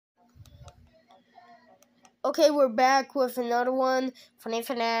Okay, we're back with another one. Funny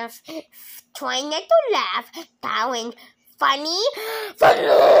FNAF. Trying not to laugh. Bowing. Funny.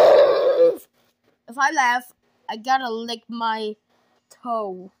 FNAF! If I laugh, I gotta lick my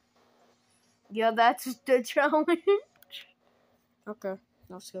toe. Yeah, that's the challenge. Okay,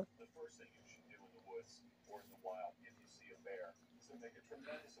 let's go. The first thing you should do in the woods or in the wild if you see a bear is to make a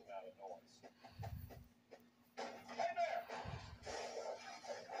tremendous amount of noise. Hey there!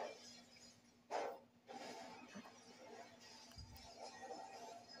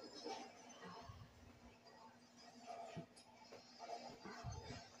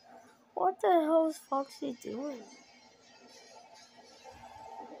 What the hell is Foxy doing?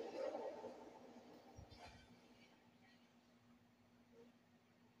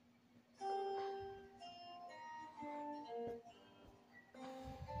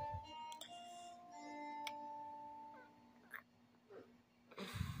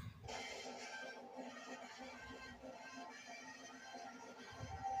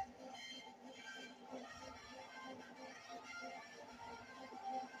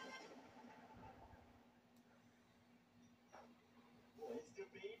 Where's the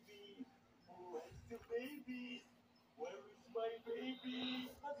baby? Where's the baby? Where is my baby?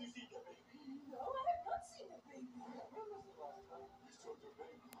 Have you seen the baby? No, I have not seen the baby. When was the last time you saw the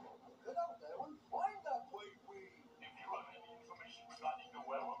baby? Get out there and find that baby. If you have any information regarding the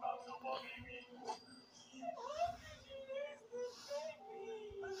whereabouts of our baby. What is this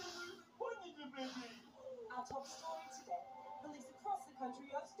baby? What is the baby? Our top story today. Police across the country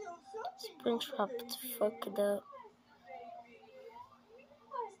are still searching for Springtrap the to baby. fuck it up.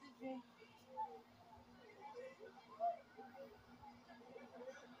 Where's the baby?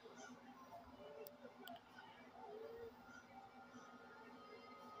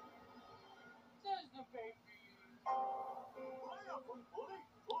 There's the baby. Hi, everybody.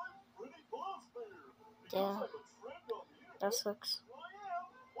 I'm pretty close there. Because Yeah, I'm a trend on the internet. that sucks. I am.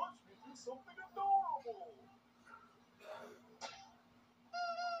 Watch me do something adorable.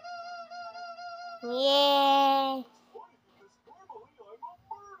 Yeah. It's funny because normally I'm a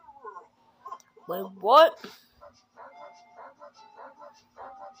murderer. Wait, what?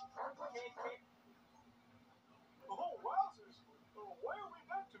 Oh, wowzers. Why are we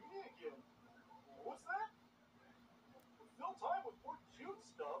back to me again? What's that? Fill time with more cute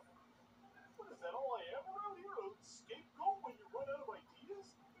stuff? What is that, all I am around here? A scapegoat when you run out of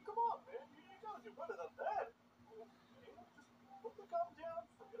ideas? Come on, man. You gotta do better than that. Just put the gum down.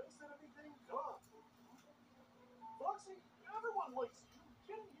 Forget I said anything. Duh. Foxy, everyone likes you.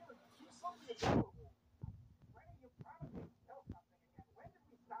 Get in here and do something adorable. When are you promising to tell something again? When did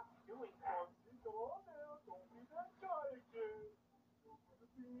we stop doing that? Foxy, come on now. Don't be that guy again. Don't be the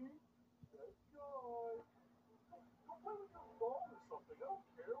bean. That guy. Go play with your phone or something. I don't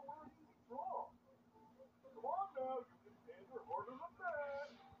care. We're an easy draw. Come on now. You can pander harder than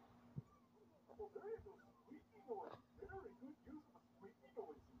that. Well, there you go. Squeaky noise. Very good use of the squeaky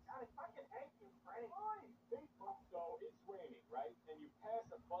noises. God, if I could hate you, Frank. Fine. Hey, So it's raining, right? And you pass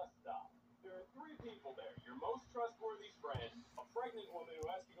a bus stop. There are three people there. Your most trustworthy friend, a pregnant woman who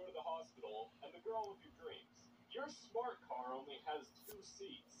has to go to the hospital, and the girl of your dreams. Your smart car only has 2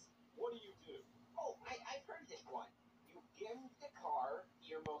 seats. What do? Oh, I've heard this one. You give the car to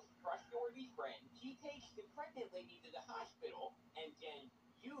your most trustworthy friend. She takes the pregnant lady to the hospital, and then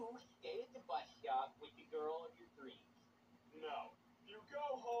you stay at the bus stop with the girl of your dreams. No. You go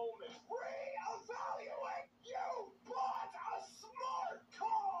home and reevaluate. You bought a smart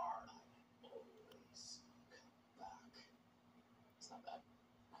car. Always come back. It's not bad.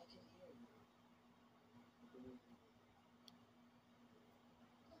 I can hear you.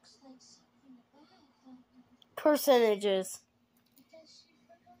 Looks like something bad happened. Percentages. Because she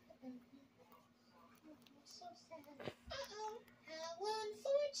forgot about me. Oh, I'm so sad. Uh-oh. How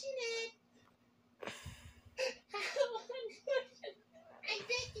unfortunate. How unfortunate. I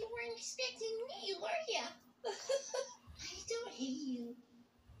bet you weren't expecting me, were ya? I don't hate you.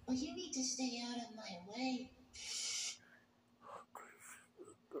 But you need to stay out of my way.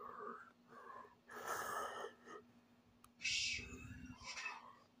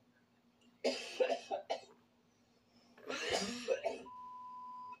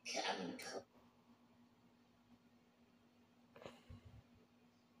 Come.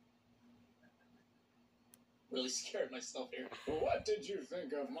 Really scared myself here. What did you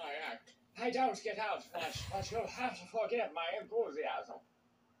think of my act? I don't get out much, but you'll have to forgive my enthusiasm.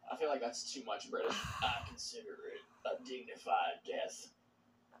 I feel like that's too much British. I consider it a dignified death.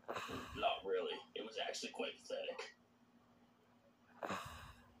 Not really. It was actually quite pathetic.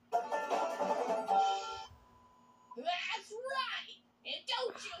 That's right! And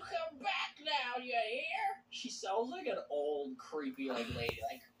don't you come back now, you hear? She sounds like an old, creepy, lady.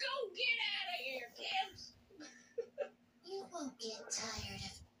 Like, go get out of here, kids! You won't get tired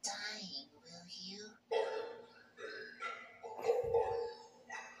of dying, will you?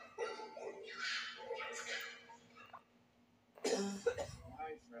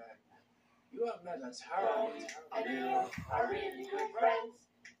 My friend, you have met a terrible, I do. Are really good friends.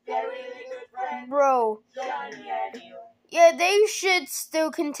 They're really good friends. Bro. Johnny and you. Yeah, they should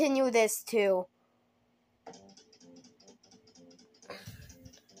still continue this too.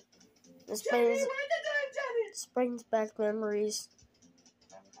 This brings back memories.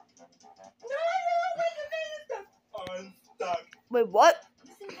 I'm stuck. Wait, what?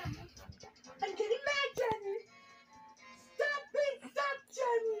 I'm getting mad, Johnny. Stop it! Stop,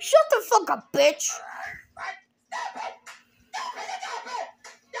 Johnny! Shut the fuck up, bitch! Stop it! Stop it! Stop it!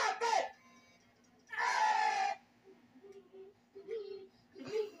 Stop it!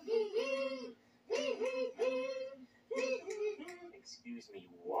 Excuse me,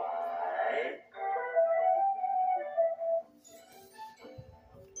 what?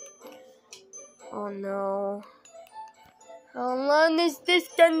 Oh no. How long is this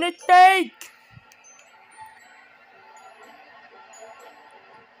gonna take?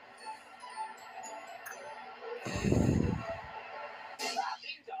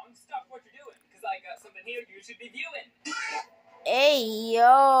 Ding dong, stop what you're doing, because I got something here you should be viewing. Hey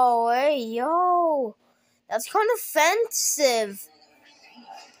yo. That's kind of offensive.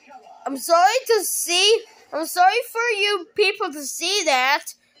 I'm sorry for you people to see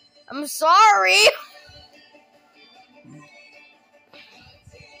that. I'm sorry.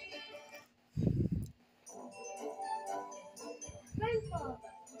 Grandfather,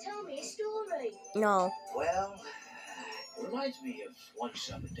 tell me a story. No. Well, it reminds me of one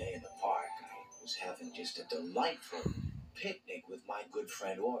summer day in the park. I was having just a delightful picnic with my good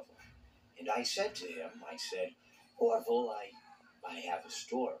friend Orville. And I said to him, Orville, I have a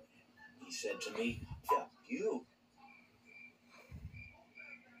story. He said to me, yeah, you.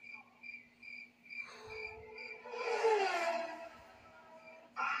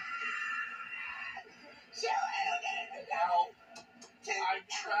 I'm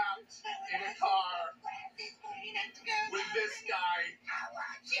trapped in a car with this guy,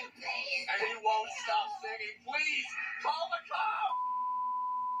 and he won't stop singing. Please, call the cops!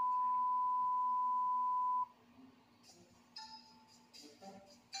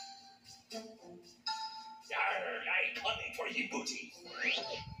 I'm coming for you, booty.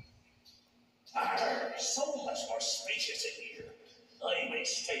 Arr, so much more spacious in here. I may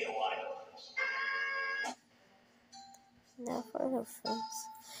stay a while. Never offense.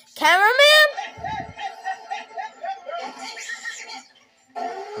 Cameraman?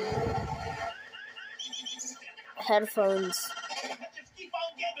 Headphones. Just keep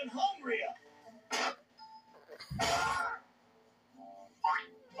on getting hungrier.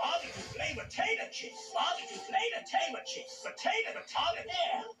 Bobby to play potato chips. Bobby to play potato chips. Potato,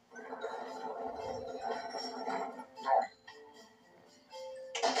 yeah.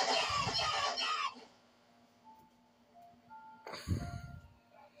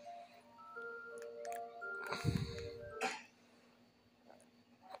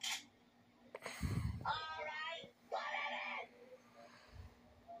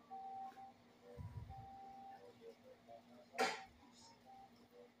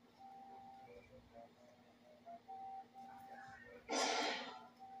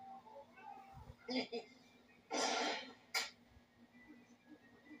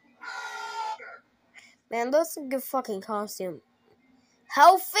 Man, that's a good fucking costume.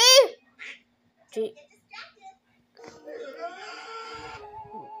 Healthy? Gee.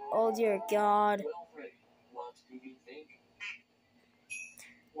 Oh dear God. Well, Freddy, what do you think?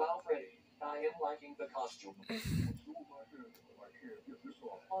 Well, Freddy, I am liking the costume.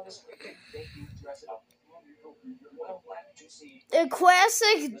 Honestly, think you dress it up. Well, glad to see. The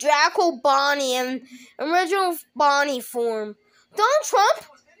classic Draco Bonnie in original Bonnie form. Donald Trump?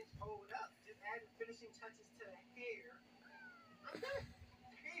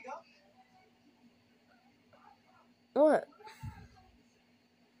 What?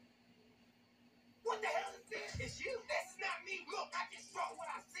 What the hell is this? It's you. This is not me. Look, I just saw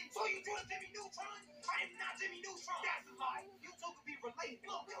what I see. So you doing Jimmy Neutron? I am not Jimmy Neutron. That's a lie. You two could be related.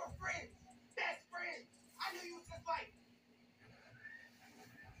 Look, we were friends. Best friends. I knew you was just like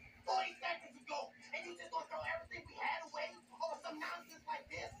 40 seconds ago. And you just gonna throw everything we had away over some nonsense like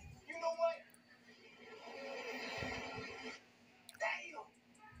this? You know what? Damn.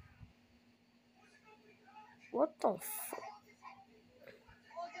 What the fuck?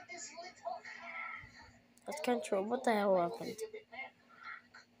 That's control. What the hell happened?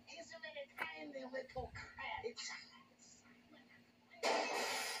 little cat.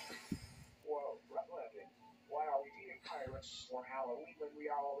 Whoa, Recten, why are we eating pirates for Halloween when we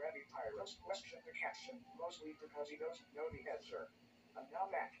are already pirates? Question the caption, mostly because he doesn't know the answer. And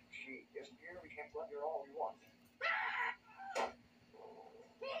now that she isn't here, we can't let her all we want.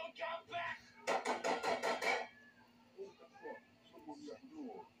 Come back!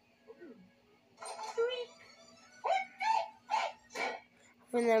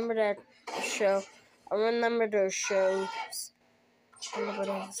 Remember that show. I remember those shows. Remember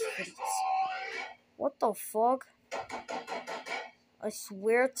those videos. What the fuck? I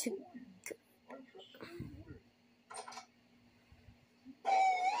swear to.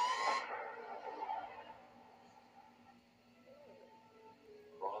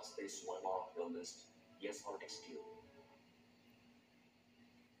 Ross, they swam off illness. Yes, Arctic too.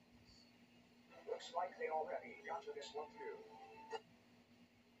 Looks like they already got to this one too.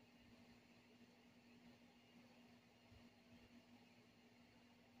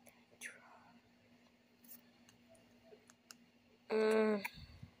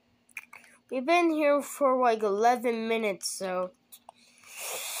 We've been here for like 11 minutes, so.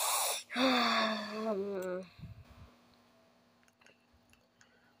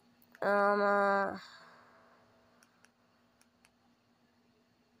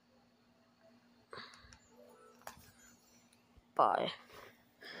 Bye.